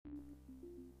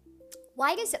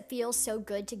Why does it feel so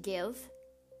good to give?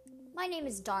 My name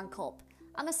is Dawn Culp.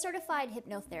 I'm a certified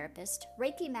hypnotherapist,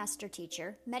 Reiki master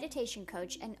teacher, meditation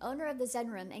coach, and owner of the Zen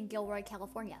Room in Gilroy,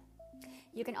 California.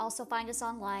 You can also find us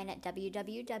online at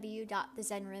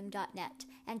www.thezenroom.net.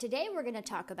 And today we're going to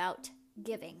talk about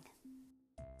giving.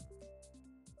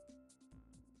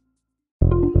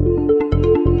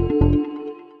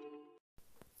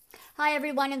 Hi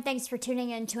everyone, and thanks for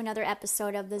tuning in to another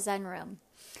episode of the Zen Room.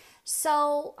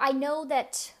 So I know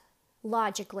that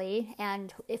logically,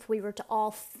 and if we were to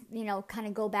all, kind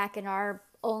of go back in our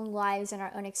own lives and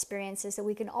our own experiences, that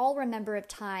we can all remember a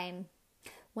time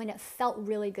when it felt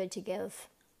really good to give.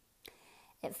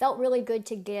 It felt really good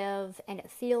to give, and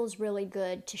it feels really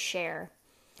good to share.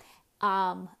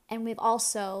 And we've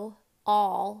also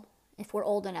all, if we're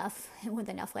old enough and with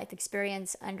enough life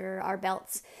experience under our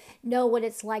belts, know what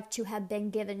it's like to have been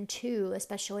given to,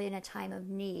 especially in a time of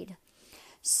need.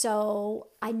 So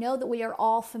I know that we are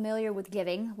all familiar with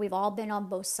giving. We've all been on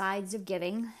both sides of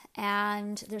giving,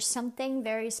 and there's something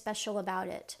very special about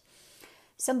it.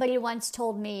 Somebody once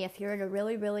told me, if you're in a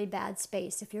really, really bad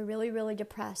space, if you're really, really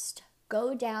depressed,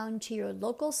 go down to your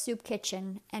local soup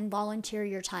kitchen and volunteer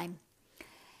your time.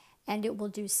 And it will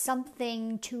do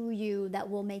something to you that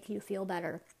will make you feel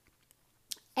better.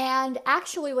 And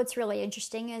actually what's really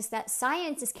interesting is that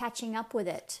science is catching up with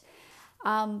it.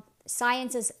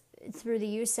 Science is through the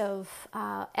use of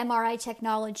MRI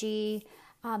technology,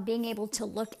 being able to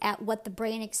look at what the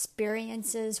brain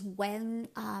experiences when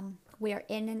we are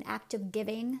in an act of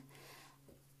giving.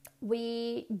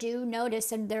 We do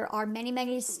notice, and there are many,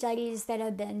 many studies that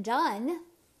have been done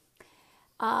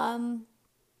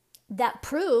that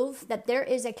prove that there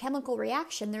is a chemical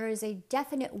reaction. There is a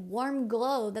definite warm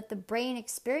glow that the brain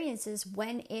experiences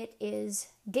when it is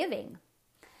giving.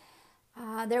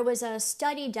 There was a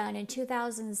study done in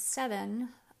 2007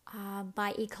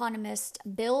 by economists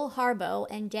Bill Harbaugh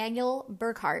and Daniel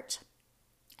Burkhart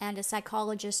and a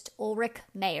psychologist Ulrich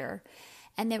Mayer,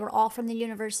 and they were all from the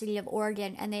University of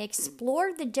Oregon, and they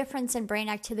explored the difference in brain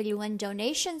activity when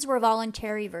donations were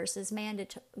voluntary versus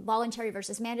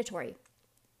mandatory.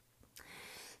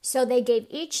 So they gave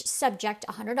each subject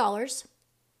 $100,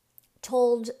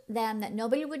 told them that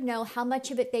nobody would know how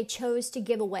much of it they chose to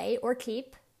give away or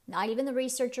keep, not even the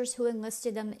researchers who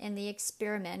enlisted them in the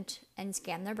experiment and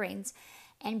scanned their brains,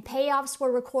 and payoffs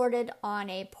were recorded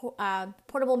on a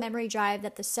portable memory drive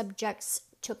that the subjects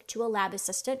took to a lab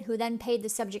assistant, who then paid the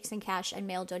subjects in cash and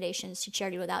mailed donations to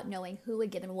charity without knowing who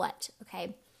had given what,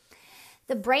 okay?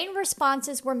 The brain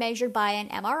responses were measured by an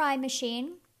MRI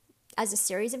machine as a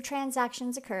series of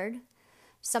transactions occurred.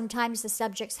 Sometimes the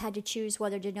subjects had to choose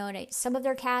whether to donate some of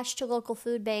their cash to local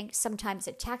food banks. Sometimes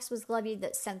a tax was levied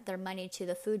that sent their money to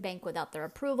the food bank without their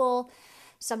approval.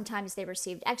 Sometimes they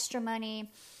received extra money.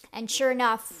 And sure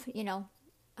enough,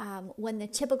 when the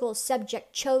typical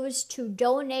subject chose to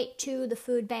donate to the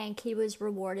food bank, he was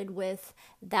rewarded with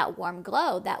that warm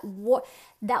glow, that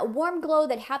warm glow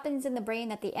that happens in the brain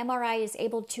that the MRI is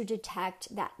able to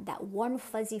detect, that warm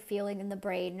fuzzy feeling in the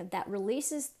brain that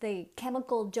releases the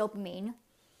chemical dopamine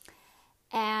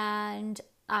and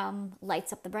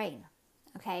lights up the brain,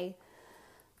 okay?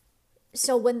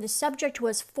 So when the subject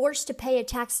was forced to pay a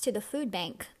tax to the food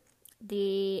bank,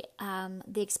 the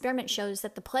experiment shows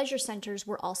that the pleasure centers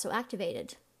were also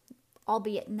activated,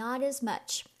 albeit not as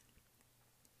much.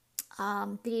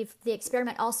 The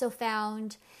experiment also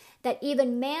found that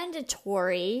even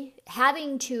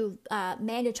having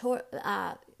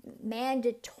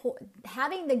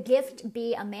the gift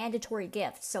be a mandatory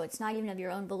gift, so it's not even of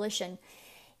your own volition.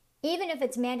 Even if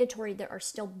it's mandatory, there are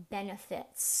still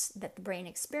benefits that the brain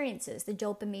experiences. The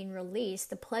dopamine release,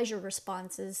 the pleasure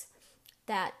responses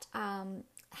that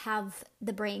have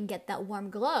the brain get that warm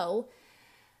glow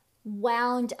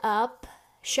wound up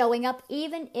showing up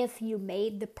even if you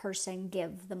made the person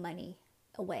give the money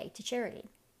away to charity.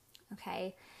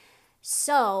 Okay,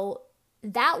 so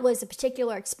that was a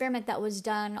particular experiment that was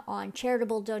done on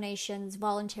charitable donations,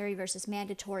 voluntary versus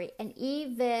mandatory, and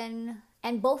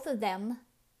both of them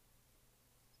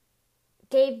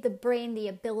gave the brain the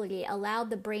ability, allowed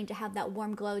the brain to have that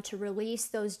warm glow to release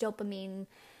those dopamine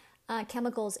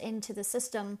chemicals into the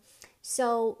system.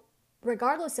 So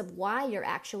regardless of why you're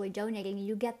actually donating,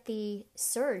 you get the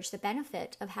surge, the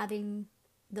benefit of having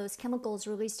those chemicals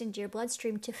released into your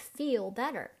bloodstream to feel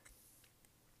better.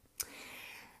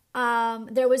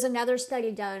 There was another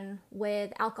study done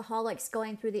with alcoholics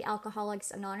going through the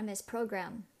Alcoholics Anonymous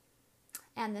program.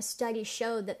 And the study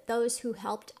showed that those who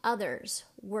helped others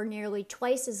were nearly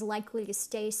twice as likely to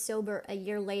stay sober a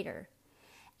year later.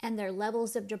 And their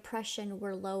levels of depression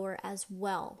were lower as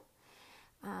well.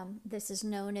 This is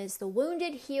known as the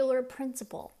wounded healer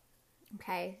principle.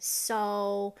 Okay,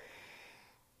 so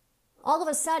all of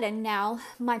a sudden now,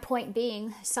 my point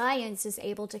being, science is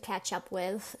able to catch up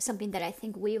with something that I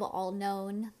think we've all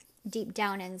known deep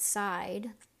down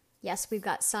inside. Yes, we've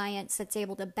got science that's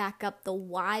able to back up the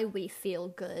why we feel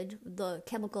good, the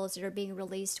chemicals that are being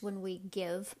released when we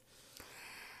give.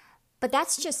 But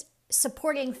that's just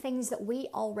supporting things that we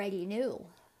already knew,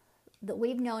 that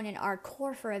we've known in our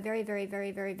core for a very, very,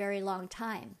 very, very, very long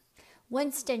time.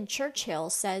 Winston Churchill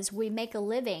says, we make a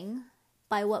living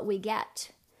by what we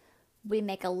get. We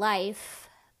make a life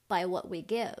by what we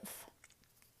give.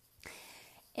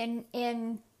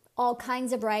 In all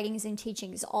kinds of writings and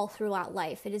teachings all throughout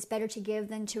life, it is better to give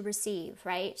than to receive,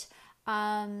 right?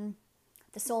 The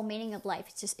sole meaning of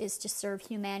life is to serve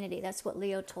humanity. That's what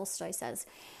Leo Tolstoy says.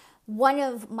 One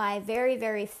of my very,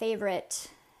 very favorite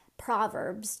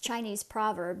proverbs, Chinese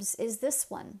proverbs, is this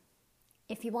one.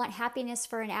 If you want happiness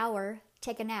for an hour,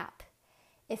 take a nap.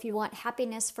 If you want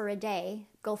happiness for a day,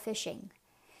 go fishing.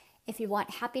 If you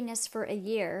want happiness for a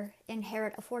year,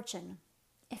 inherit a fortune.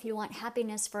 If you want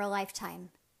happiness for a lifetime,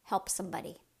 help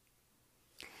somebody.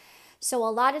 So a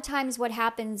lot of times what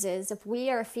happens is if we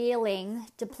are feeling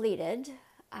depleted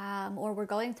or we're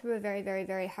going through a very, very,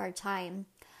 very hard time,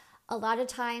 a lot of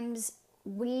times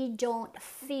we don't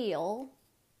feel,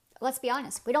 let's be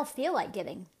honest, we don't feel like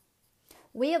giving.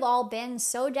 We have all been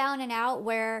so down and out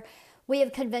where we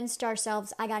have convinced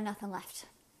ourselves, I got nothing left.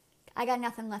 I got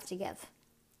nothing left to give.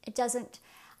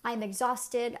 I'm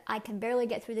exhausted. I can barely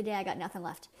get through the day. I got nothing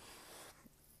left.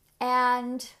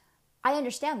 And I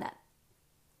understand that.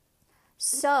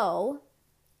 So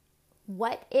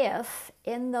what if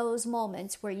in those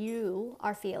moments where you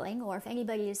are feeling, or if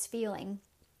anybody is feeling,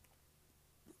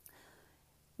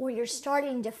 where you're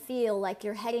starting to feel like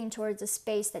you're heading towards a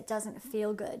space that doesn't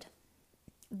feel good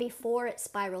before it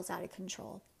spirals out of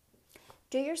control,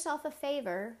 do yourself a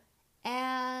favor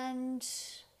and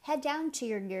head down to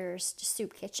your nearest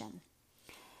soup kitchen.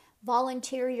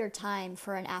 Volunteer your time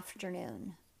for an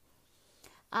afternoon.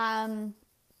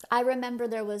 I remember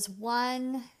there was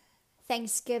one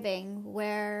Thanksgiving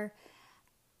where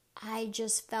I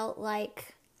just felt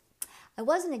like I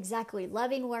wasn't exactly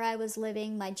loving where I was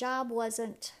living. My job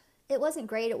wasn't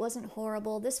great. It wasn't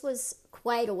horrible. This was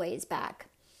quite a ways back.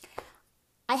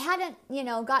 I hadn't,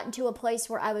 gotten to a place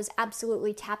where I was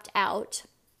absolutely tapped out,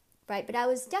 right? But I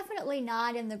was definitely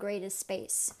not in the greatest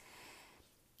space.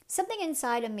 Something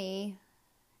inside of me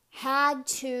had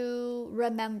to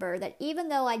remember that even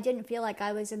though I didn't feel like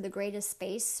I was in the greatest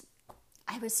space,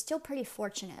 I was still pretty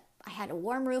fortunate. I had a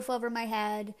warm roof over my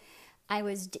head. I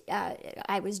was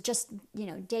just,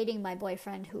 dating my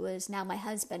boyfriend, who is now my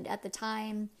husband. At the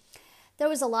time, there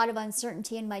was a lot of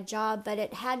uncertainty in my job, but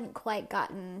it hadn't quite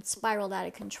gotten spiraled out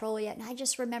of control yet. And I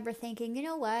just remember thinking, you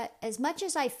know what? As much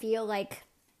as I feel like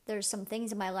there's some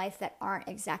things in my life that aren't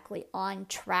exactly on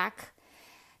track,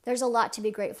 there's a lot to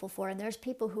be grateful for. And there's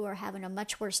people who are having a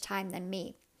much worse time than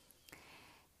me.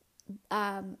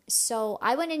 So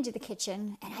I went into the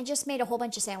kitchen and I just made a whole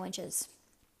bunch of sandwiches.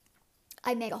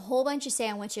 I made a whole bunch of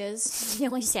sandwiches. The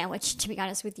only sandwich, to be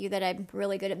honest with you, that I'm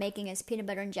really good at making is peanut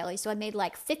butter and jelly. So I made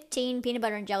like 15 peanut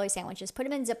butter and jelly sandwiches, put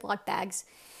them in Ziploc bags,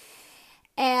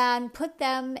 and put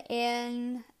them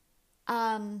in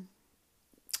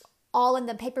all in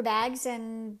the paper bags,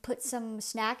 and put some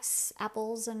snacks,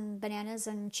 apples and bananas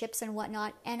and chips and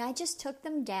whatnot. And I just took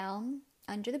them down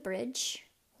under the bridge.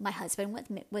 My husband went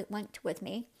with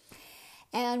me.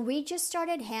 And we just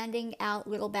started handing out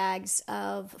little bags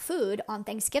of food on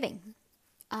Thanksgiving.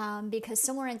 Because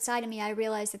somewhere inside of me, I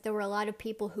realized that there were a lot of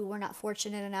people who were not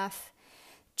fortunate enough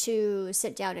to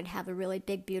sit down and have a really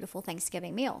big, beautiful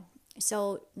Thanksgiving meal.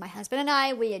 So my husband and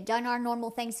I, we had done our normal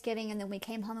Thanksgiving, and then we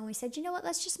came home and we said, you know what,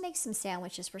 let's just make some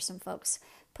sandwiches for some folks.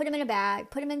 Put them in a bag,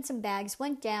 put them in some bags,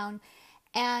 went down,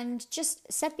 and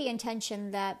just set the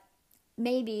intention that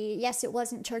maybe, yes, it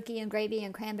wasn't turkey and gravy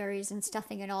and cranberries and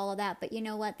stuffing and all of that, but you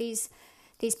know what? These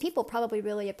people probably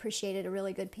really appreciated a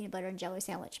really good peanut butter and jelly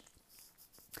sandwich.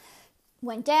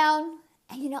 Went down,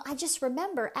 and I just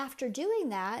remember after doing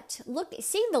that,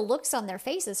 seeing the looks on their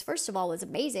faces, first of all, was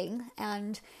amazing,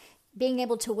 and being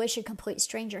able to wish a complete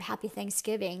stranger happy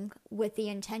Thanksgiving with the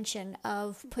intention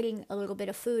of putting a little bit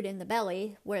of food in the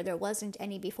belly where there wasn't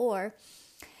any before.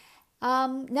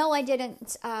 No, I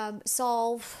didn't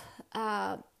solve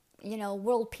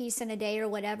world peace in a day or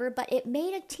whatever, but it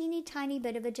made a teeny tiny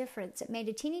bit of a difference. It made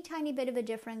a teeny tiny bit of a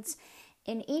difference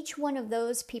in each one of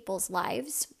those people's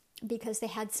lives because they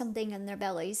had something in their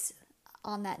bellies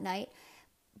on that night.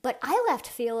 But I left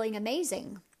feeling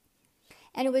amazing.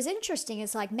 And it was interesting.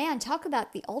 It's like, man, talk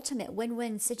about the ultimate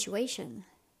win-win situation.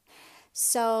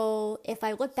 So if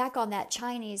I look back on that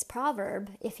Chinese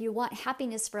proverb, if you want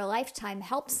happiness for a lifetime,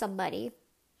 help somebody,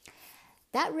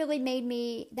 that really made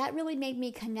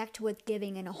me connect with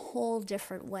giving in a whole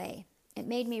different way. It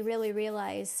made me really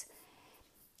realize,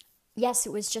 yes,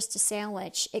 it was just a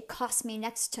sandwich. It cost me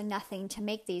next to nothing to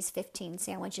make these 15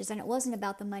 sandwiches, and it wasn't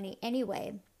about the money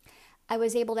anyway. I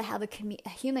was able to have a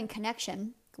human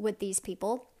connection with these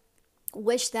people,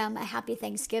 wish them a happy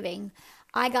Thanksgiving.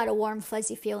 I got a warm,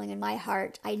 fuzzy feeling in my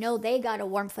heart. I know they got a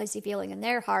warm, fuzzy feeling in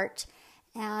their heart,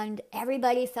 and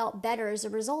everybody felt better as a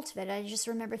result of it. I just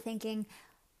remember thinking,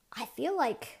 I feel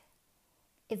like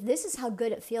if this is how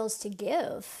good it feels to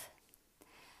give,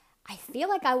 I feel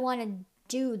like I want to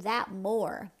do that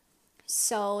more.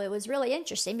 So it was really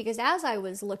interesting because as I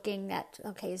was looking at,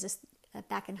 okay, is this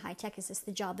back in high tech, is this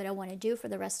the job that I want to do for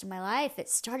the rest of my life? It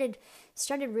started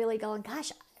really going,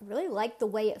 gosh, I really like the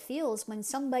way it feels when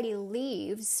somebody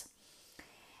leaves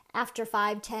after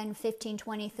 5, 10, 15,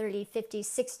 20, 30, 50,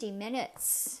 60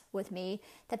 minutes with me,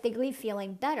 that they leave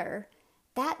feeling better.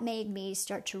 That made me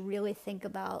start to really think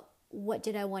about what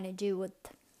did I want to do with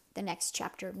the next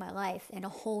chapter of my life in a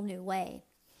whole new way.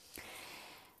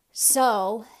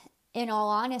 So, in all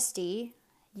honesty,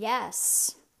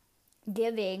 yes,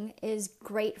 giving is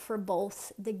great for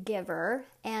both the giver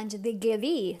and the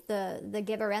givee, the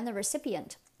giver and the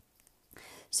recipient.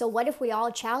 So what if we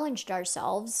all challenged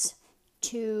ourselves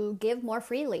to give more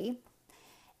freely?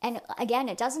 And again,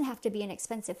 it doesn't have to be an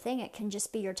expensive thing. It can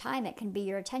just be your time. It can be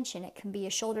your attention. It can be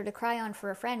a shoulder to cry on for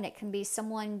a friend. It can be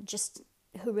someone just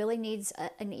who really needs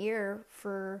an ear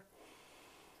for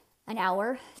an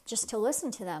hour just to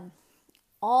listen to them.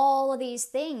 All of these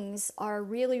things are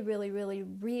really, really, really,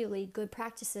 really good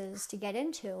practices to get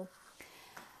into.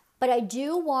 But I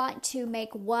do want to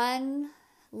make one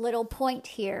little point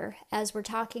here as we're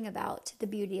talking about the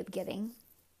beauty of giving,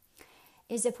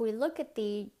 is if we look at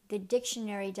the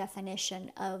dictionary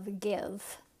definition of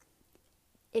give,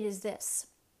 it is this: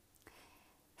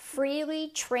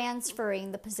 freely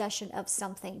transferring the possession of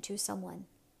something to someone.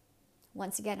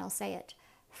 Once again, I'll say it.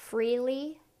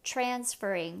 Freely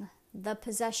transferring the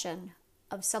possession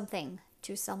of something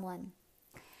to someone.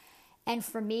 And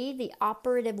for me, the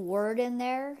operative word in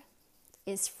there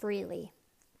is freely.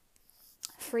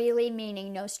 Freely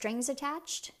meaning no strings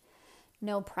attached,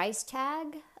 no price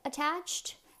tag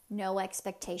attached, no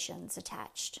expectations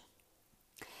attached.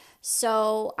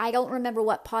 So I don't remember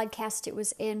what podcast it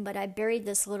was in, but I buried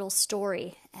this little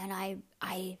story, and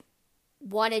I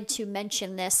wanted to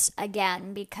mention this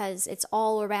again because it's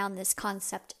all around this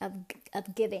concept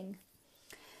of giving.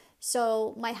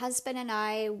 So my husband and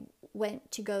I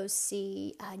went to go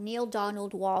see Neale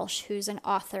Donald Walsch, who's an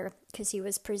author, because he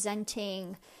was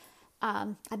presenting,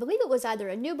 I believe it was either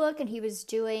a new book, and he was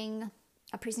doing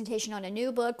a presentation on a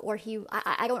new book, or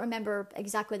I don't remember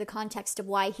exactly the context of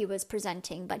why he was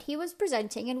presenting, but he was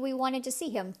presenting and we wanted to see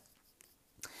him.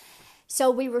 So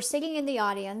we were sitting in the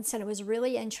audience, and it was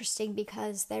really interesting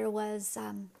because there was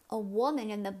a woman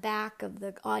in the back of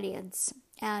the audience,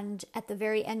 and at the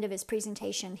very end of his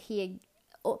presentation, he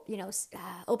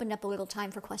opened up a little time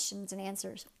for questions and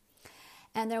answers.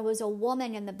 And there was a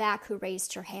woman in the back who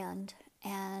raised her hand,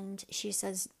 and she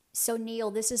says, "So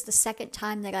Neale, this is the second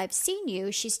time that I've seen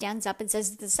you." She stands up and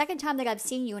says, "The second time that I've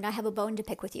seen you, and I have a bone to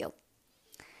pick with you."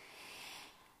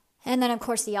 And then, of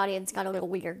course, the audience got a little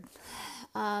weird.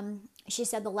 She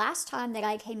said, "The last time that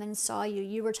I came and saw you,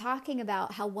 you were talking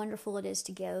about how wonderful it is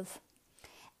to give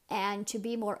and to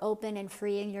be more open and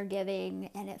free in your giving.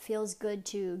 And it feels good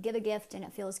to give a gift, and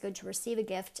it feels good to receive a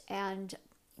gift, and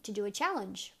to do a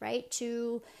challenge, right?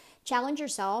 To challenge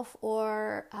yourself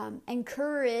or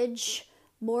encourage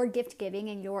more gift giving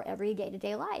in your every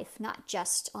day-to-day life, not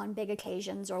just on big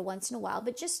occasions or once in a while,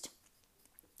 but just,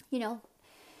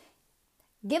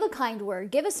 give a kind word,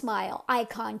 give a smile, eye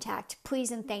contact, please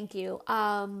and thank you,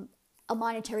 a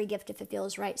monetary gift if it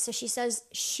feels right." So she says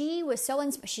she was so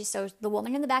the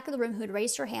woman in the back of the room who had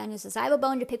raised her hand and says, "I have a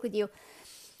bone to pick with you."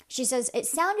 She says, "It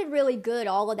sounded really good,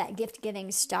 all of that gift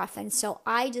giving stuff. And so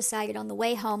I decided on the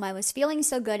way home, I was feeling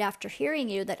so good after hearing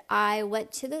you that I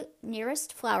went to the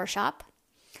nearest flower shop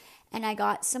and I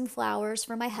got some flowers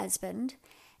for my husband,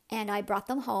 and I brought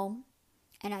them home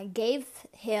and I gave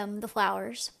him the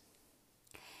flowers.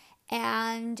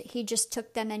 And he just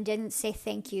took them and didn't say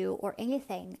thank you or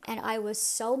anything. And I was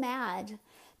so mad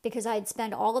because I'd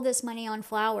spent all of this money on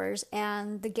flowers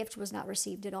and the gift was not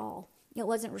received at all. It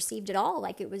wasn't received at all.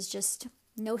 Like, it was just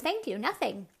no thank you,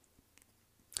 nothing."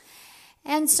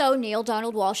 And so Neale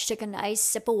Donald Walsch took a nice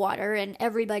sip of water, and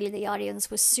everybody in the audience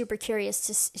was super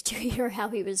curious to hear how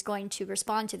he was going to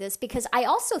respond to this, because I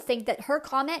also think that her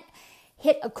comment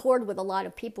hit a chord with a lot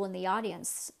of people in the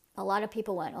audience. A lot of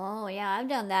people went, oh yeah, I've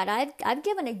done that. I've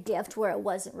given a gift where it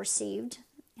wasn't received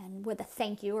and with a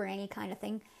thank you or any kind of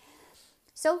thing.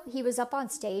 So he was up on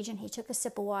stage and he took a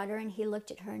sip of water and he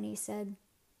looked at her and he said,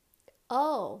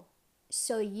 oh,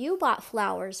 so you bought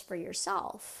flowers for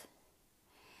yourself.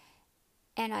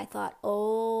 And I thought,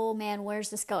 oh man, where's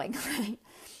this going?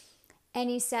 And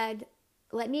he said,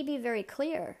 let me be very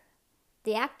clear.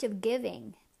 The act of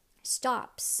giving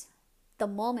stops the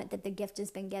moment that the gift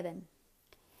has been given.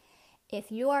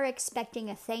 If you are expecting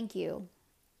a thank you,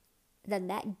 then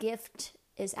that gift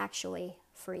is actually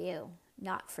for you,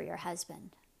 not for your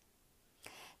husband.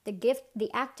 The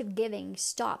act of giving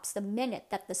stops the minute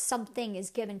that the something is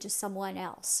given to someone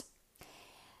else.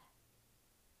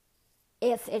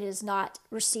 If it is not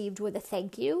received with a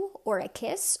thank you or a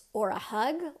kiss or a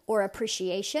hug or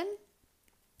appreciation,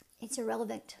 it's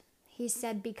irrelevant. He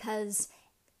said, because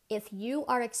if you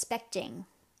are expecting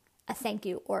a thank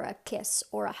you or a kiss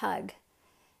or a hug,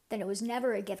 then it was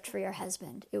never a gift for your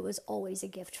husband. It was always a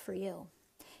gift for you.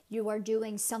 You are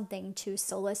doing something to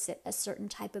solicit a certain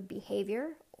type of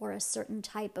behavior or a certain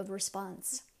type of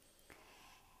response.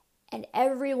 And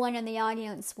everyone in the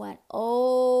audience went,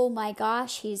 oh my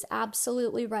gosh, he's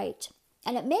absolutely right.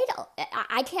 And it made,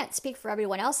 I can't speak for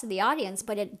everyone else in the audience,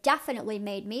 but it definitely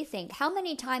made me think, how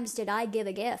many times did I give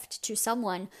a gift to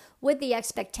someone with the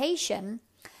expectation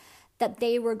that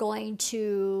they were going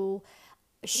to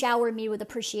shower me with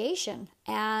appreciation?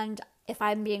 And if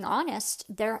I'm being honest,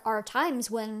 there are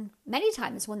many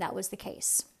times when that was the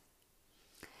case.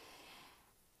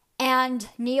 And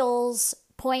Neil's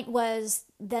point was,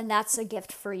 then that's a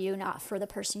gift for you, not for the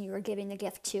person you were giving the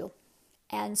gift to.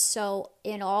 And so,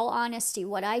 in all honesty,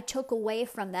 what I took away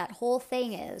from that whole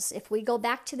thing is, if we go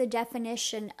back to the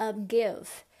definition of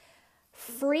give,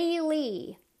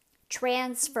 freely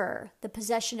transfer the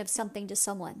possession of something to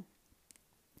someone.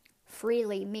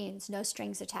 Freely means no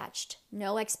strings attached,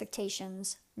 no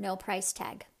expectations, no price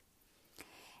tag.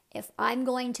 If I'm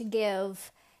going to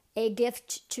give a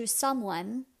gift to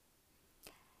someone,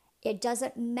 it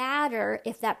doesn't matter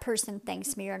if that person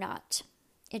thanks me or not.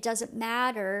 It doesn't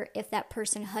matter if that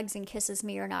person hugs and kisses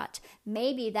me or not.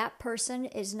 Maybe that person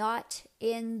is not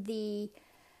in the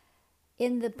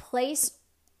place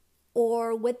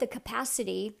or with the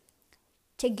capacity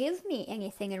to give me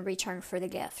anything in return for the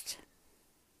gift.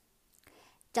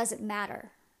 Doesn't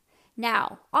matter.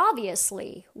 Now,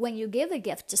 obviously, when you give a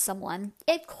gift to someone,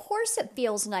 of course it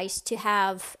feels nice to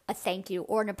have a thank you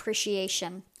or an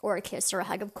appreciation or a kiss or a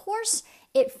hug. Of course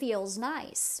it feels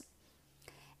nice.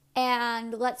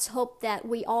 And let's hope that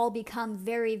we all become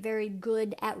very, very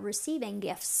good at receiving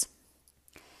gifts.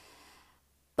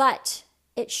 But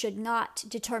it should not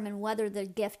determine whether the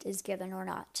gift is given or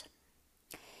not.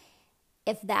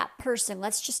 If that person,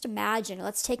 let's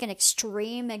take an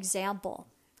extreme example.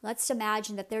 Let's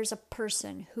imagine that there's a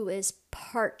person who is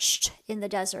parched in the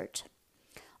desert,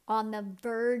 on the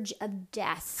verge of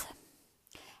death,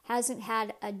 hasn't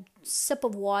had a sip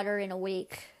of water in a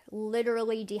week,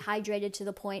 literally dehydrated to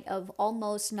the point of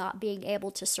almost not being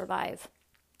able to survive.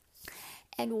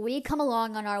 And we come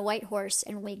along on our white horse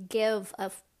and we give a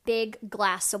big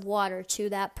glass of water to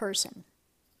that person.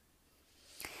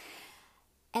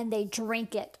 And they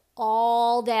drink it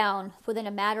all down within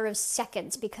a matter of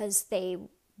seconds because they're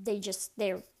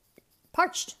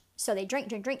parched. So they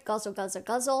drink, guzzle, guzzle,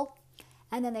 guzzle,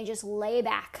 and then they just lay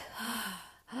back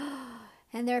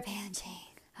and they're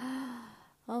panting.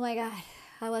 Oh my God,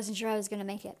 I wasn't sure I was going to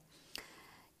make it.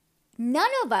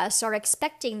 None of us are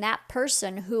expecting that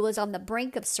person who was on the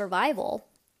brink of survival.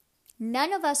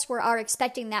 None of us are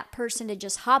expecting that person to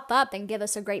just hop up and give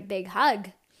us a great big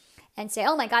hug and say,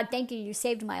 oh my God, thank you, you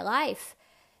saved my life.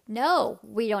 No,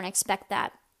 we don't expect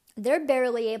that. They're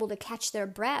barely able to catch their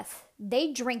breath.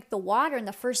 They drink the water, and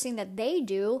the first thing that they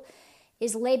do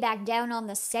is lay back down on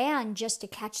the sand just to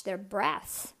catch their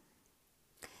breath.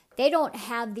 They don't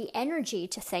have the energy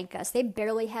to thank us. They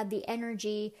barely have the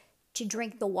energy to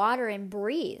drink the water and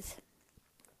breathe.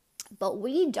 But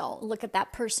we don't look at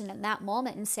that person in that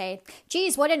moment and say,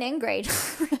 geez, what an ingrate.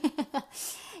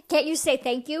 Can't you say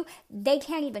thank you? They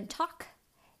can't even talk.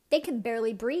 They can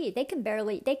barely breathe. They can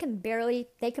barely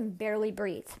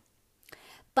breathe.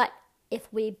 But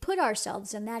if we put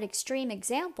ourselves in that extreme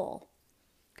example,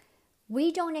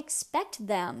 we don't expect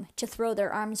them to throw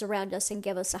their arms around us and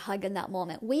give us a hug in that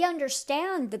moment. We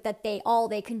understand that all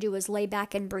they can do is lay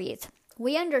back and breathe.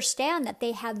 We understand that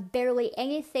they have barely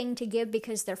anything to give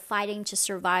because they're fighting to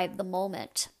survive the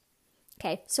moment.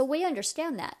 Okay, so we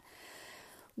understand that.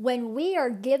 When we are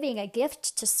giving a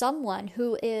gift to someone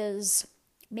who is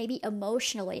maybe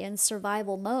emotionally in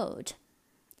survival mode,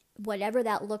 whatever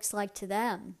that looks like to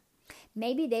them.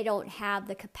 Maybe they don't have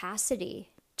the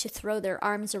capacity to throw their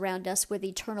arms around us with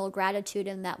eternal gratitude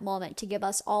in that moment, to give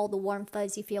us all the warm,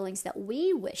 fuzzy feelings that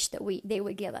we wish that they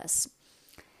would give us.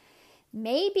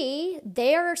 Maybe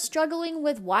they're struggling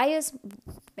with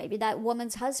maybe that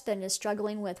woman's husband is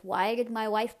struggling with, why did my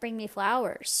wife bring me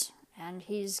flowers? And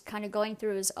he's kind of going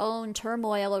through his own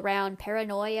turmoil around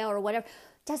paranoia or whatever.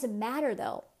 Doesn't matter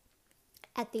though.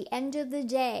 At the end of the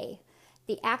day,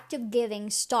 the act of giving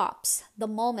stops the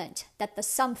moment that the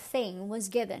something was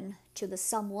given to the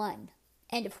someone.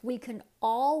 And if we can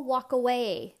all walk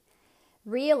away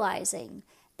realizing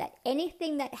that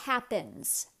anything that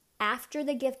happens after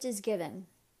the gift is given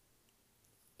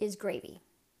is gravy.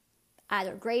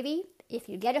 Either gravy, if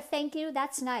you get a thank you,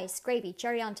 that's nice, gravy,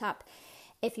 cherry on top.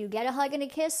 If you get a hug and a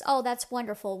kiss, oh, that's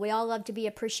wonderful. We all love to be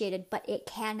appreciated, but it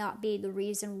cannot be the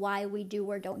reason why we do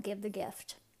or don't give the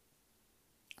gift.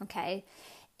 Okay?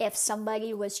 If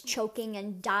somebody was choking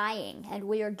and dying and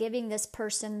we are giving this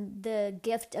person the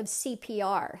gift of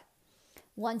CPR,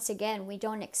 once again, we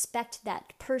don't expect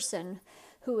that person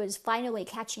who is finally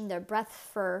catching their breath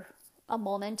for a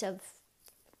moment of,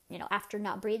 after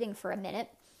not breathing for a minute,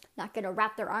 not going to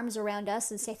wrap their arms around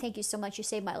us and say, thank you so much, you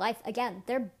saved my life. Again,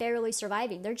 they're barely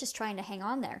surviving. They're just trying to hang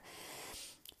on there.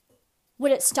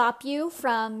 Would it stop you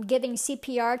from giving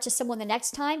CPR to someone the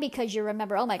next time because you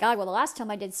remember, oh my God, well, the last time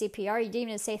I did CPR, you didn't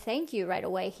even say thank you right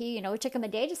away. It took him a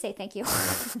day to say thank you.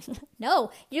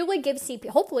 No, you would give CPR.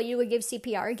 Hopefully you would give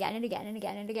CPR again and again and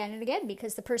again and again and again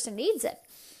because the person needs it.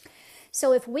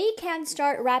 So if we can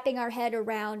start wrapping our head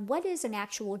around what is an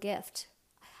actual gift.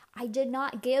 I did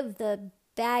not give the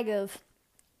bag of,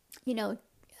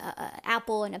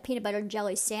 apple and a peanut butter and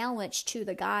jelly sandwich to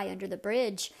the guy under the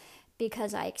bridge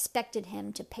because I expected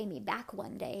him to pay me back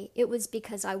one day. It was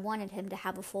because I wanted him to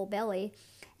have a full belly,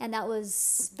 and that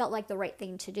felt like the right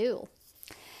thing to do.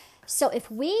 So if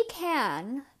we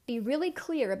can be really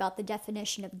clear about the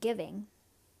definition of giving,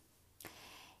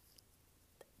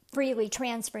 freely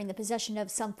transferring the possession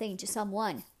of something to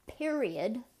someone,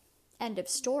 period, end of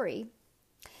story,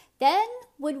 then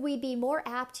would we be more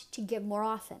apt to give more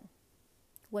often?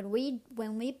 When we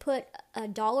put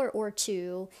 $1 or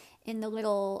 $2 in the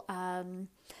little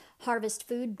Harvest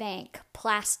Food Bank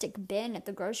plastic bin at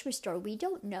the grocery store, we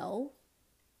don't know.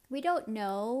 We don't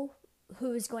know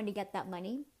who's going to get that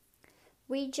money.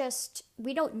 We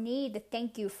don't need the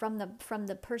thank you from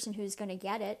the person who's going to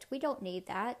get it. We don't need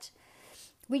that.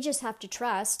 We just have to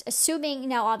trust, assuming,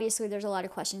 now obviously there's a lot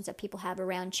of questions that people have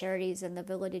around charities and the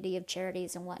validity of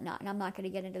charities and whatnot, and I'm not going to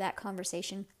get into that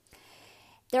conversation.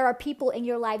 There are people in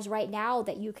your lives right now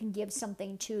that you can give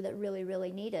something to that really,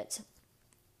 really need it.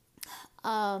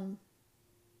 And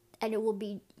it will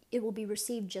be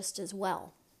received just as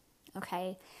well.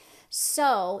 Okay?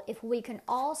 So if we can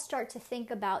all start to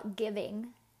think about giving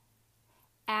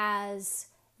as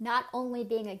not only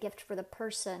being a gift for the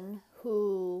person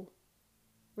who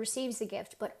receives the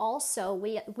gift, but also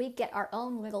we get our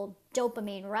own little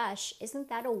dopamine rush. Isn't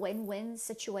that a win-win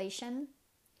situation?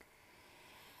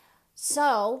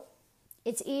 So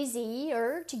it's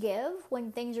easier to give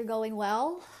when things are going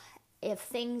well. If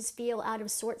things feel out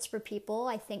of sorts for people,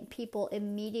 I think people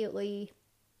immediately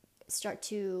start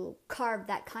to carve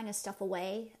that kind of stuff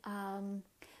away.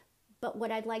 But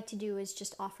what I'd like to do is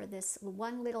just offer this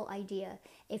one little idea.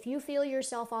 If you feel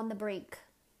yourself on the brink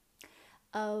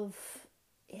of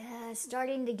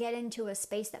starting to get into a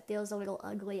space that feels a little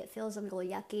ugly, it feels a little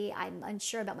yucky, I'm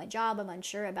unsure about my job, I'm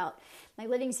unsure about my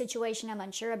living situation, I'm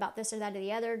unsure about this or that or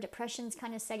the other, depression's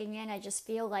kind of setting in, I just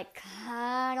feel like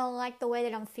I don't like the way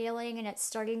that I'm feeling and it's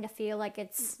starting to feel like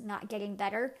it's not getting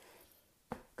better,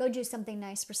 go do something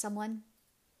nice for someone.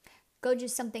 Go do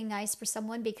something nice for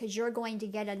someone because you're going to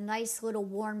get a nice little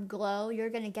warm glow, you're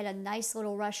going to get a nice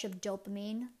little rush of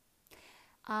dopamine.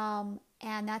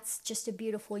 And that's just a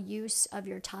beautiful use of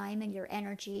your time and your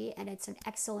energy, and it's an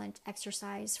excellent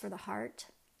exercise for the heart.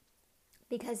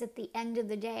 Because at the end of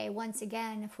the day, once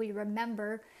again, if we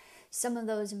remember some of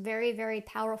those very, very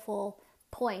powerful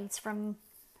points from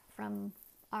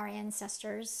our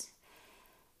ancestors,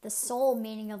 the sole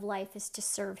meaning of life is to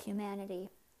serve humanity.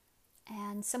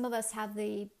 And some of us have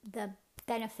the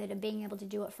benefit of being able to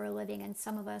do it for a living, and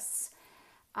some of us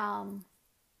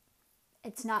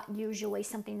it's not usually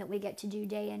something that we get to do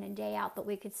day in and day out, but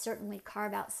we could certainly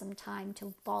carve out some time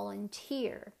to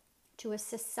volunteer, to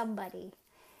assist somebody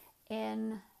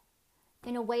in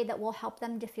a way that will help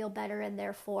them to feel better, and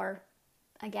therefore,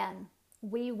 again,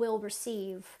 we will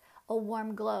receive a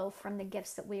warm glow from the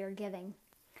gifts that we are giving.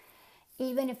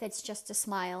 Even if it's just a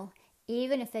smile,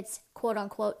 even if it's quote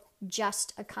unquote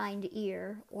just a kind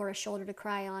ear or a shoulder to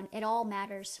cry on, it all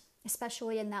matters.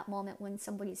 especially in that moment when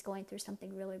somebody's going through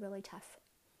something really, really tough.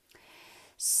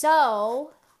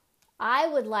 So I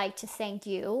would like to thank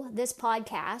you. This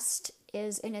podcast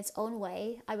is in its own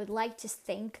way. I would like to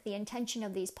think the intention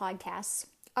of these podcasts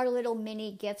are little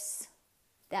mini gifts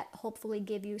that hopefully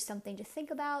give you something to think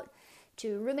about,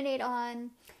 to ruminate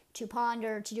on, to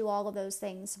ponder, to do all of those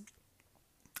things.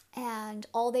 And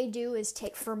all they do is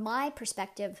take, from my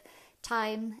perspective,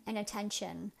 time and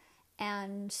attention,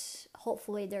 and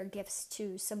hopefully they're gifts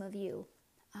to some of you,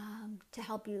 to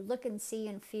help you look and see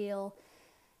and feel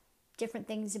different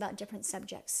things about different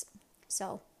subjects.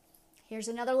 So here's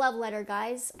another love letter,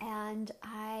 guys, and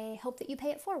I hope that you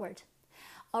pay it forward.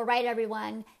 All right,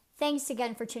 everyone. Thanks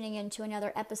again for tuning in to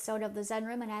another episode of the Zen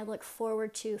Room, and I look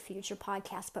forward to future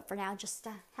podcasts. But for now, just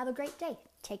have a great day.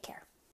 Take care.